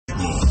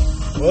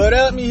What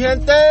up, mi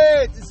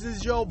gente? This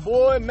is your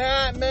boy,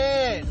 Matt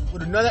Man,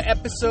 with another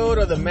episode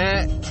of the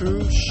Matt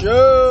True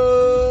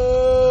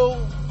Show.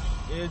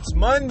 It's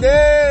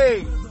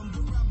Monday.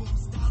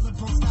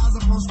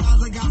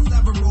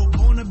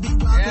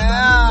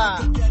 Yeah.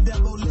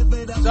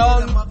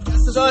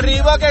 Son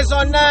Reebok and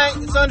son night.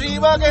 Son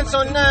Reebok and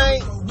son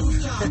night.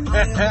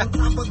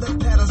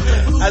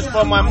 As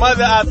for my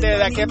mother out there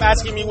that kept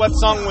asking me what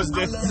song was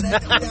this.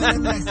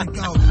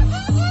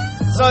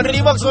 Son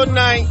Reebok, son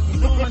night.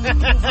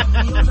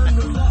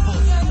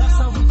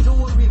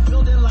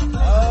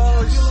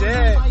 Oh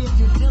shit.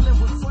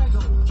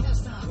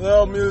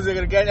 Little music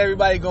to get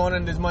everybody going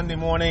on this Monday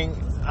morning.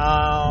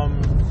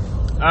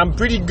 I'm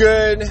pretty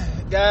good,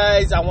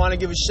 guys. I want to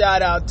give a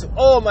shout out to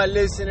all my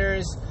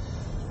listeners.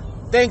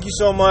 Thank you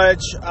so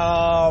much.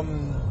 I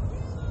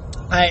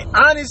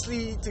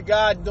honestly, to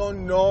God,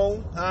 don't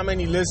know how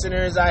many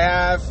listeners I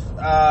have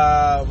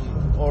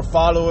or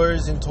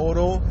followers in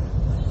total.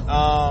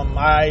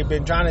 I've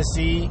been trying to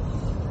see,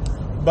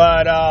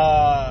 but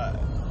I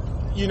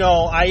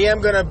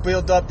am gonna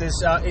build up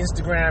this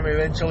Instagram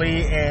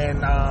eventually,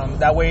 and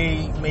that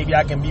way maybe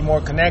I can be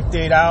more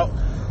connected out.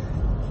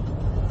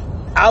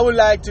 I would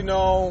like to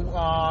know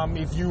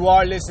if you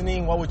are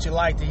listening, what would you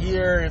like to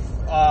hear? If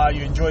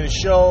you enjoy the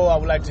show, I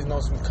would like to know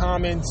some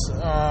comments.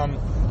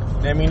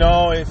 Let me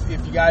know if you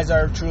guys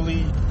are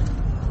truly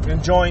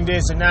enjoying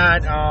this or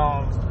not.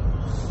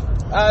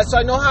 So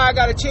I know how I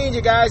gotta change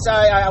it, guys.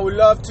 I would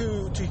love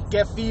to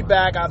get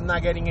feedback. I'm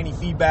not getting any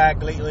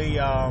feedback lately.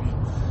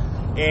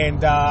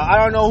 And I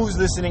don't know who's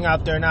listening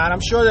out there now. I'm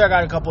sure there I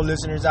got a couple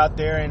listeners out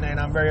there, and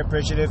I'm very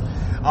appreciative.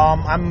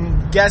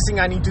 I'm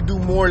guessing I need to do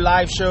more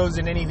live shows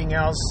than anything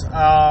else.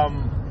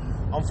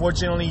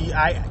 Unfortunately,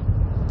 I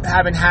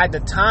haven't had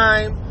the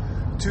time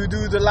to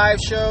do the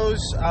live shows.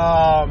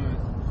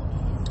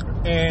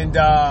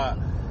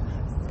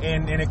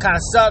 And it kind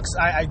of sucks.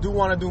 I do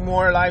want to do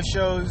more live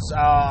shows.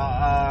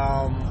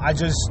 I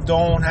just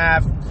don't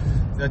have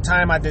the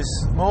time at this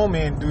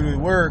moment due to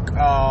work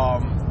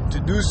to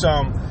do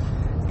some.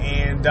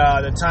 And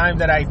the time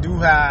that I do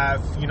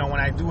have, when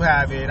I do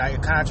have it, I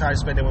kind of try to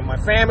spend it with my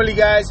family,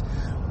 guys.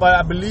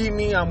 But believe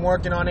me, I'm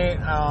working on it.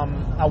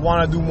 I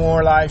want to do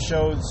more live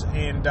shows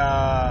and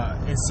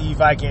see if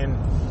I can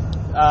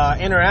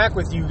interact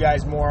with you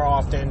guys more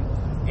often.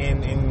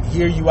 And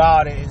hear you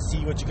out and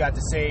see what you got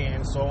to say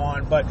and so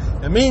on. But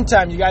in the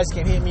meantime, you guys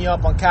can hit me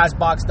up on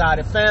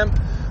Castbox.fm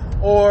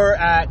or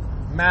at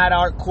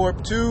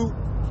MadArtCorp2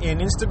 in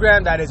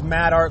Instagram. That is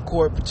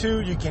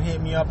MadArtCorp2. You can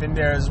hit me up in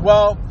there as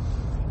well.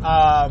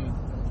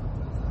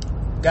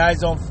 Guys,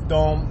 don't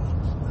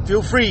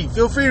feel free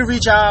to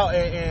reach out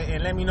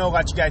and let me know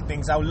what you guys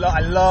think. I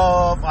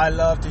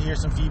love to hear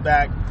some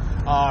feedback.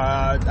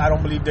 I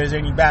don't believe there's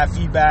any bad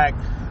feedback.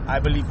 I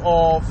believe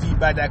all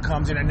feedback that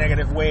comes in a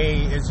negative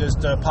way is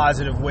just a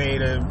positive way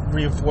to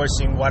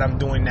reinforcing what I'm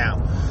doing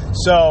now.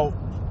 So,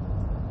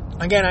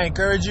 again, I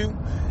encourage you,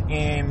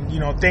 and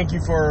thank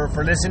you for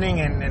listening,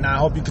 and I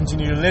hope you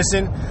continue to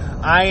listen.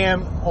 I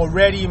am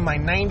already in my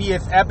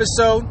 90th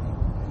episode,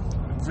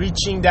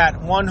 reaching that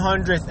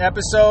 100th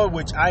episode,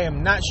 which I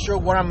am not sure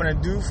what I'm going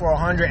to do for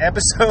 100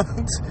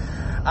 episodes.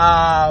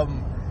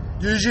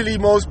 Usually,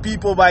 most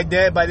people by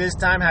this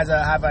time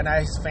have a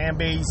nice fan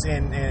base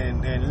and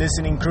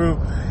listening crew,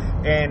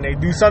 and they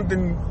do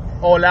something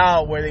all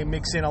out where they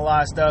mix in a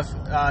lot of stuff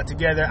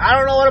together. I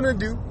don't know what I'm gonna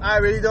do. I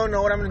really don't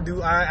know what I'm gonna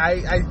do.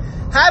 I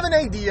have an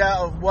idea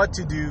of what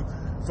to do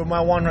for my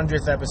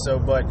 100th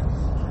episode, but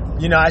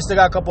I still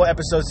got a couple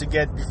episodes to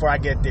get before I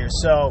get there.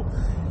 So,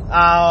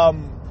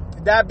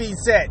 that being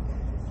said,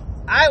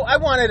 I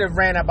wanted to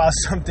rant about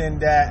something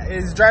that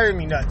is driving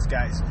me nuts,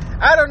 guys.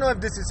 I don't know if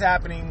this is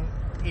happening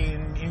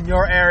in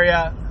your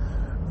area,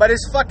 but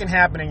it's fucking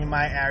happening in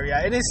my area,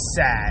 and it's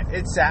sad.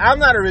 I'm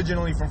not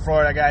originally from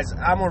Florida, guys.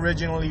 I'm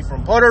originally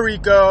from Puerto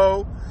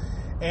Rico,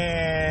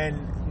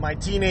 and my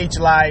teenage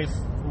life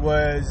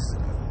was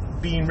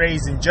being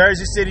raised in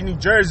Jersey City, New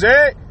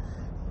Jersey,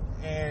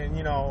 and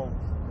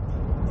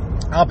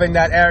up in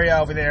that area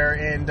over there,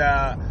 and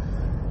I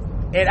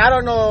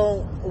don't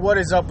know what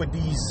is up with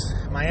these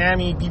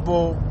Miami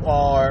people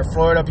or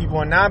Florida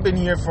people, and I've been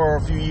here for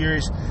a few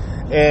years.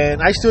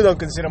 And I still don't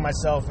consider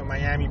myself a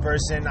Miami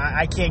person.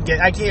 I can't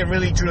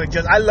really truly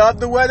judge. I love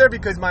the weather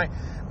because my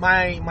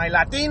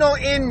Latino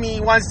in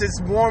me wants this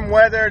warm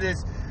weather,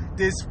 this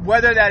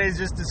weather that is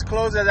just as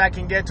close as I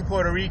can get to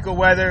Puerto Rico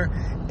weather.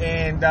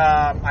 And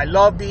I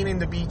love being in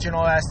the beach and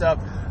all that stuff.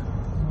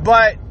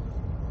 But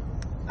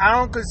I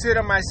don't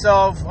consider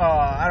myself,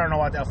 I don't know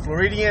what, a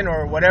Floridian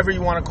or whatever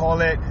you want to call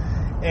it.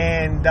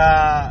 And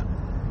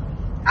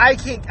I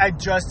can't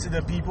adjust to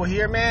the people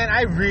here, man.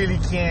 I really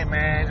can't,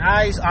 man.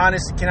 I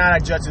honestly cannot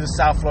adjust to the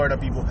South Florida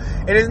people.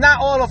 It is not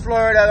all of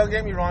Florida, don't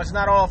get me wrong. It's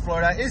not all of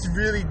Florida. It's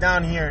really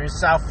down here in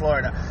South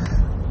Florida.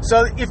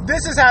 So if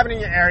this is happening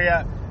in your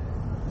area,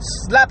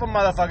 slap a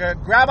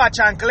motherfucker, grab a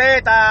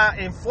chancleta,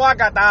 and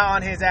fuacata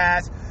on his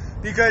ass,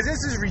 because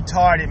this is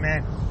retarded,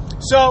 man.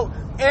 So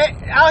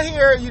out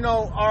here,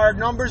 our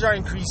numbers are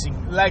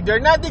increasing. Like, they're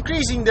not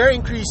decreasing, they're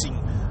increasing.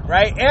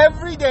 right?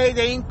 Every day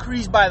they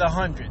increase by the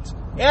hundreds.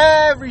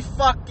 Every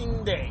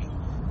fucking day.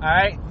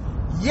 Alright?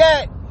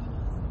 Yet,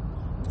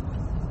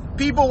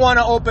 people want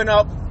to open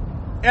up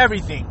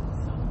everything.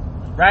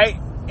 Right?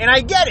 And I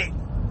get it.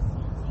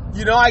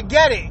 I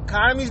get it.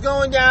 Economy's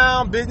going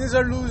down, businesses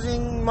are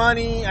losing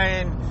money,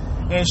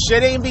 and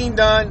shit ain't being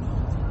done.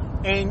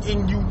 And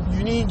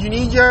you need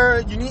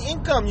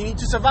income, you need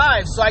to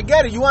survive. So I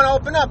get it. You want to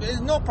open up,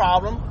 it's no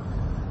problem.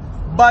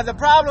 But the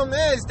problem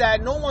is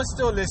that no one's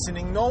still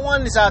listening. No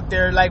one is out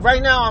there. Like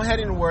right now, I'm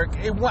heading to work.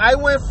 I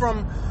went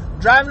from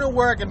driving to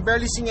work and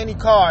barely seeing any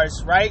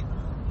cars, right,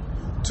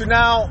 to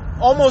now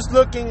almost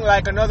looking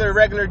like another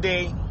regular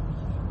day.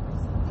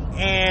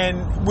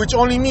 And which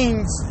only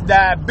means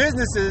that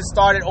businesses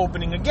started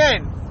opening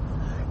again.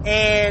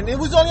 And it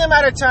was only a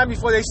matter of time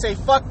before they say,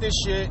 fuck this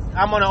shit,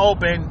 I'm going to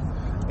open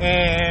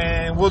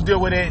and we'll deal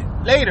with it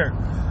later.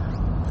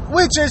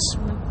 Which is,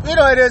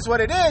 it is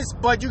what it is,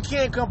 but you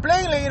can't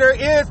complain later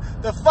if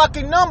the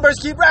fucking numbers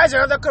keep rising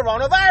of the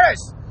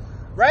coronavirus.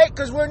 Right?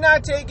 Because we're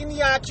not taking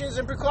the actions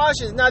and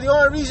precautions. Now, the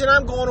only reason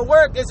I'm going to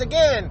work is,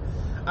 again,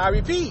 I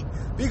repeat,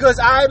 because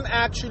I'm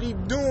actually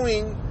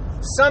doing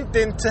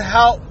something to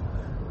help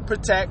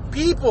protect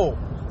people.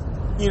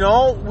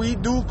 We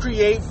do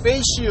create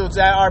face shields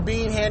that are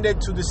being handed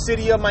to the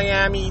city of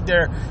Miami.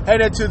 They're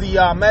headed to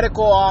the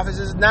medical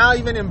offices. Now,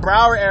 even in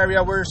Broward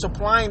area, we're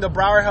supplying the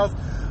Broward Health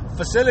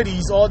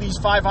facilities, all these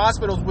 5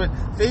 hospitals, with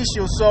face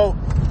shields. So,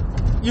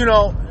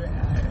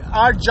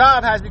 our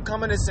job has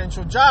become an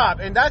essential job.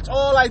 And that's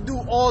all I do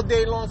all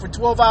day long for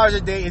 12 hours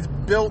a day is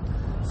build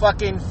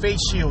fucking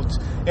face shields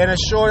and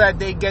assure that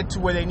they get to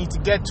where they need to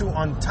get to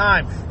on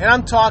time. And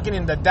I'm talking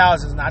in the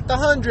thousands, not the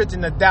hundreds,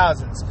 in the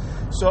thousands.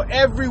 So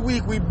every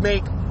week we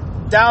make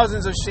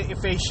thousands of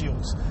face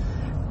shields.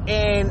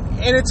 And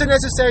it's a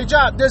necessary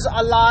job. There's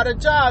a lot of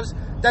jobs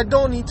that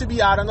don't need to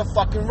be out on the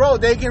fucking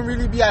road. They can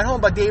really be at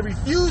home, but they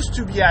refuse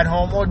to be at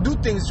home or do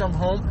things from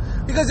home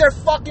because they're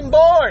fucking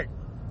bored.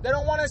 They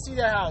don't want to see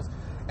their house.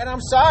 And I'm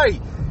sorry.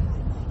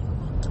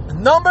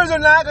 Numbers are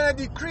not going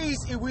to decrease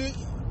if we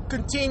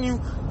continue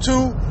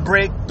to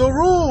break the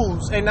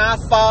rules and not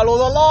follow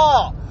the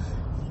law,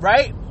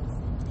 right?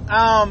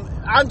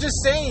 I'm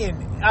just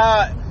saying,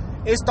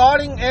 it's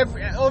starting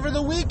over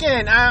the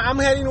weekend. I'm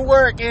heading to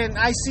work and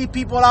I see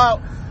people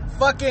out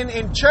fucking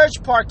in church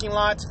parking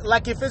lots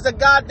like if it's a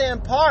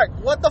goddamn park.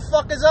 What the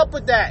fuck is up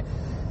with that?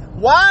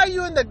 Why are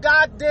you in the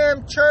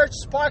goddamn church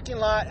parking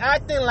lot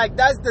acting like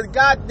that's the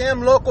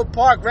goddamn local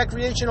park,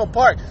 recreational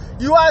park?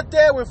 You out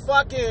there with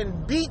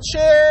fucking beach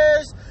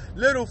chairs,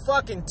 little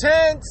fucking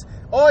tents,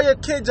 all your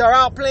kids are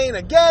out playing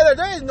together.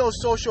 There is no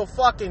social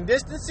fucking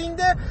distancing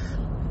there.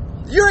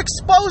 You're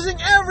exposing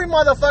every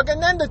motherfucker,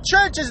 and then the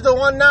church is the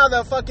one now,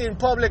 the fucking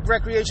public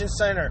recreation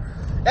center.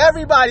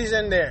 Everybody's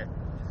in there.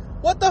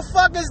 What the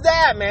fuck is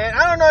that, man?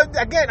 I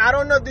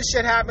don't know if this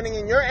shit happening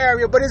in your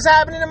area, but it's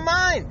happening in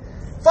mine.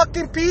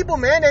 Fucking people,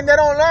 man, and they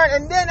don't learn.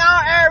 And then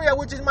our area,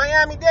 which is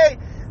Miami-Dade,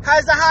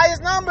 has the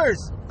highest numbers.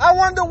 I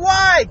wonder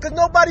why, because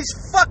nobody's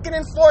fucking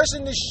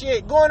enforcing this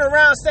shit, going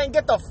around saying,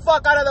 get the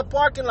fuck out of the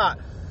parking lot.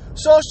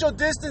 Social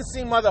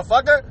distancing,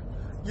 motherfucker.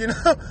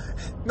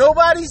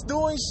 Nobody's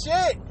doing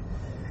shit.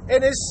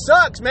 And it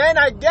sucks, man,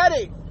 I get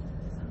it.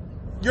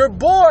 You're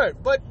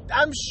bored, but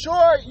I'm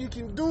sure you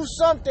can do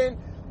something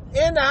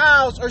in the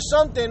house or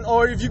something,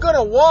 or if you're going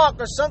to walk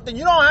or something,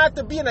 you don't have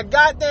to be in a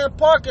goddamn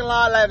parking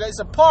lot like it's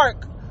a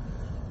park,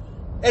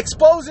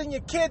 exposing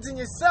your kids and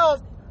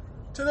yourself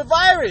to the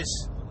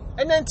virus,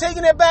 and then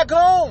taking it back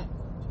home,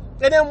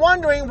 and then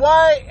wondering,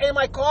 why am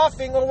I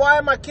coughing, or why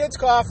are my kids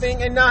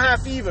coughing and not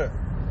have fever?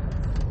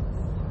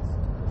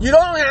 You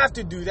don't have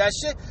to do that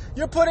shit.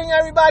 You're putting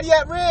everybody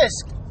at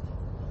risk.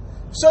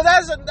 So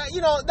that's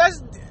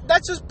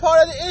just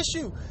part of the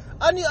issue.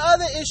 And the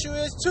other issue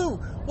is too,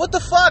 what the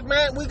fuck,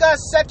 man? We got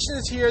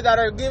sections here that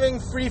are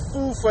giving free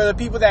food for the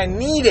people that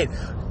need it.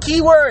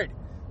 Keyword,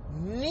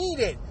 need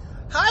it.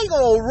 How you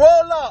gonna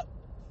roll up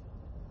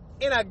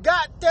in a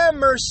goddamn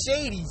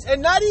Mercedes,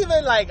 and not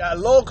even like a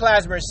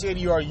low-class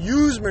Mercedes or a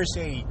used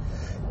Mercedes,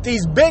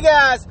 these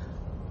big-ass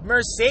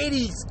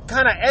Mercedes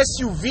kind of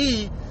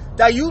SUV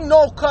that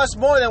cost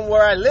more than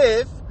where I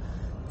live,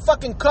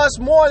 fucking cost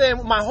more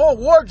than my whole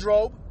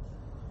wardrobe,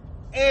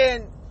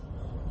 and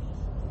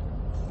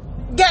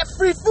get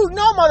free food?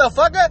 No,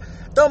 motherfucker.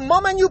 The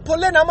moment you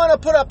pull in, I'm gonna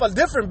put up a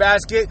different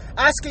basket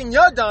asking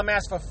your dumb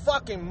ass for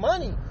fucking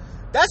money.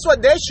 That's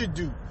what they should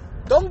do.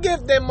 Don't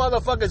give them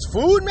motherfuckers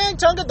food, man.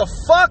 Tell them get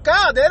the fuck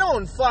out. They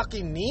don't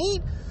fucking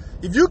need.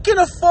 If you can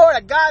afford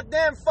a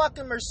goddamn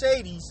fucking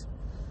Mercedes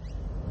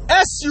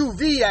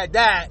SUV at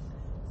that,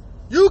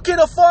 you can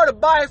afford to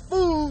buy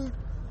food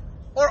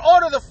or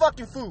order the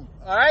fucking food,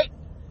 alright?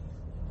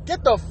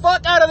 Get the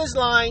fuck out of this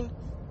line.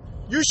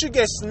 You should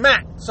get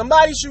smacked.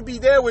 Somebody should be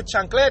there with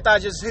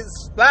chancleta just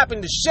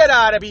slapping the shit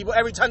out of people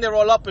every time they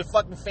roll up with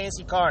fucking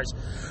fancy cars.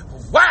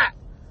 Whack!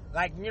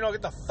 Like,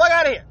 get the fuck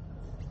out of here.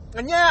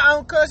 And yeah,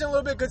 I'm cursing a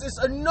little bit because it's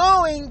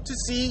annoying to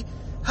see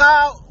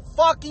how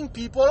fucking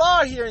people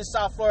are here in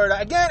South Florida.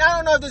 Again, I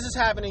don't know if this is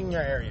happening in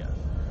your area.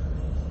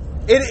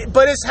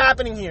 But it's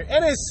happening here,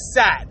 and it's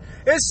sad.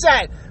 It's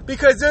sad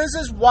because this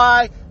is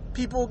why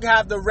people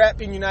have the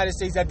rep in the United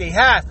States that they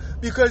have,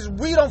 because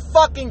we don't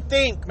fucking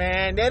think,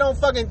 man. They don't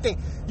fucking think.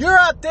 You're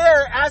out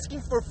there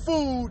asking for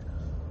food,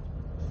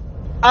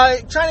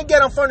 trying to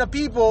get in front of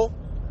people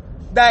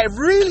that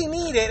really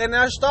need it and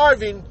are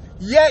starving,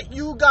 yet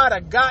you got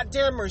a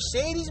goddamn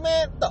Mercedes,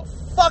 man? The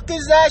fuck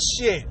is that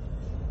shit?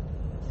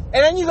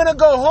 And then you're gonna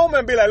go home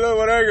and be like, look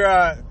what I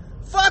got.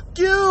 Fuck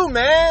you,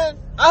 man.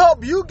 I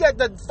hope you get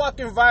the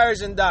fucking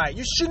virus and die.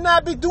 You should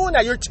not be doing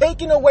that. You're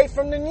taking away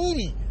from the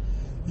needy.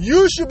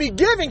 You should be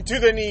giving to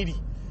the needy.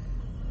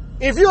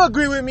 If you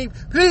agree with me,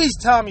 please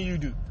tell me you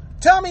do.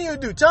 Tell me you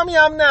do. Tell me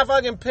I'm not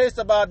fucking pissed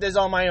about this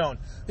on my own.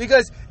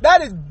 Because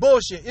that is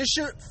bullshit. It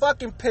should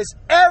fucking piss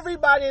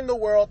everybody in the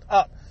world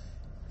up.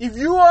 If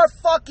you are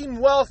fucking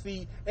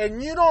wealthy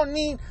and you don't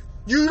need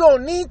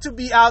to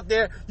be out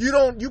there,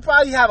 you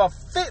probably have a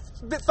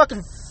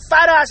fucking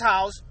fat ass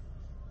house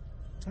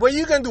where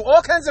you can do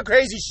all kinds of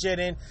crazy shit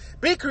in,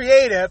 be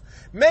creative,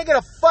 make it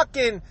a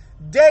fucking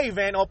day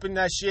event, open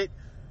that shit,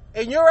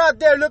 and you're out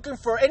there looking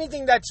for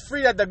anything that's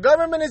free that the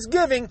government is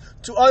giving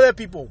to other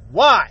people.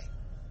 Why?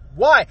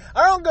 Why?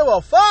 I don't give a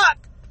fuck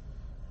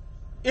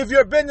if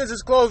your business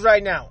is closed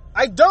right now.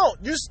 I don't.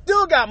 You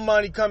still got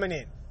money coming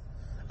in.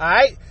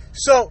 Alright?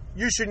 So,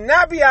 you should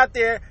not be out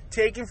there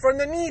taking from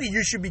the needy.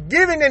 You should be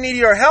giving the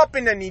needy or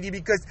helping the needy,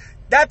 because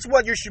that's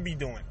what you should be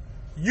doing.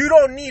 You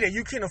don't need it.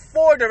 You can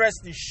afford the rest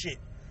of this shit.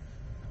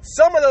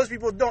 Some of those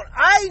people don't.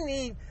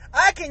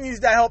 I can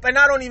use that help, and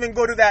I don't even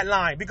go to that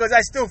line because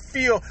I still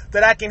feel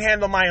that I can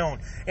handle my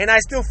own. And I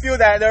still feel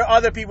that there are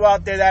other people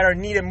out there that are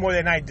needed more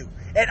than I do.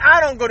 And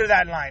I don't go to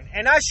that line,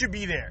 and I should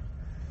be there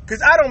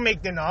because I don't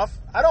make enough.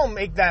 I don't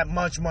make that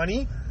much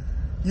money,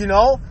 you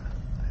know?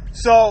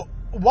 So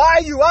why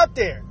are you out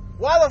there?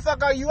 Why the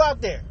fuck are you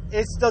out there?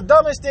 It's the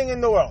dumbest thing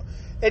in the world.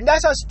 And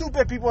that's how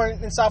stupid people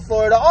in South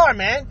Florida are,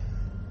 man.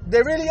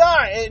 They really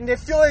are, and they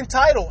feel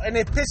entitled, and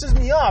it pisses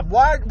me off.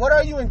 What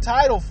are you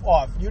entitled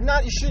of? You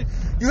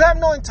have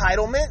no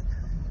entitlement.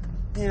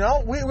 You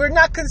know, we're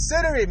not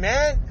considerate,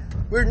 man.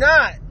 We're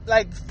not.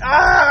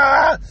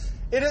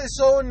 It is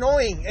so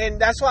annoying, and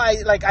that's why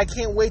I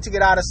can't wait to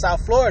get out of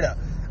South Florida.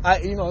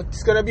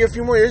 It's gonna be a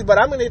few more years, but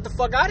I'm gonna get the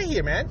fuck out of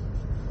here, man.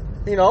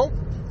 You know,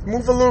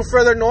 move a little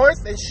further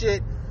north and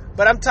shit.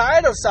 But I'm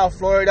tired of South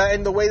Florida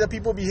and the way that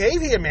people behave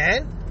here,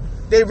 man.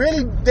 They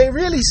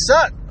really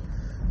suck.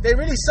 They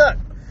really suck.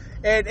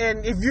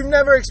 And if you've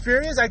never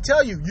experienced, I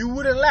tell you, you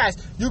wouldn't last.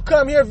 You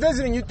come here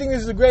visiting, you think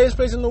this is the greatest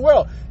place in the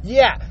world.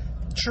 Yeah.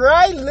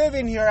 Try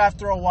living here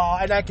after a while,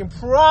 and I can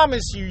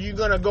promise you're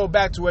going to go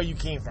back to where you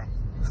came from.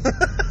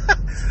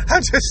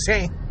 I'm just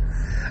saying.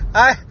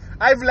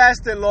 I've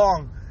lasted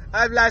long.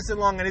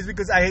 And it's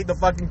because I hate the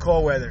fucking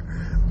cold weather.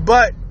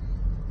 But,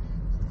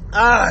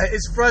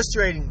 it's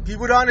frustrating.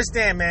 People don't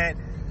understand, man.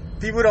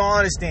 People don't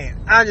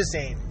understand. I'm just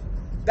saying.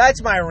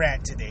 That's my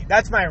rant today.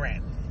 That's my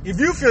rant. If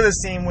you feel the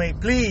same way,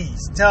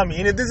 please tell me.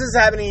 And if this is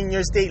happening in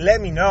your state, let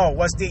me know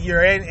what state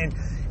you're in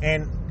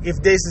and if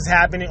this is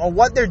happening or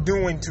what they're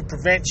doing to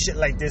prevent shit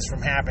like this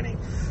from happening.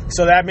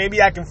 So that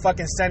maybe I can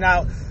fucking send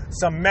out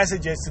some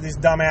messages to these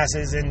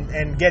dumbasses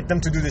and get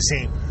them to do the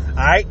same.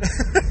 Alright?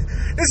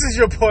 This is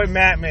your boy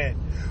Matt Man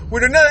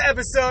with another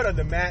episode of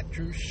The Matt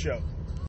Truth Show.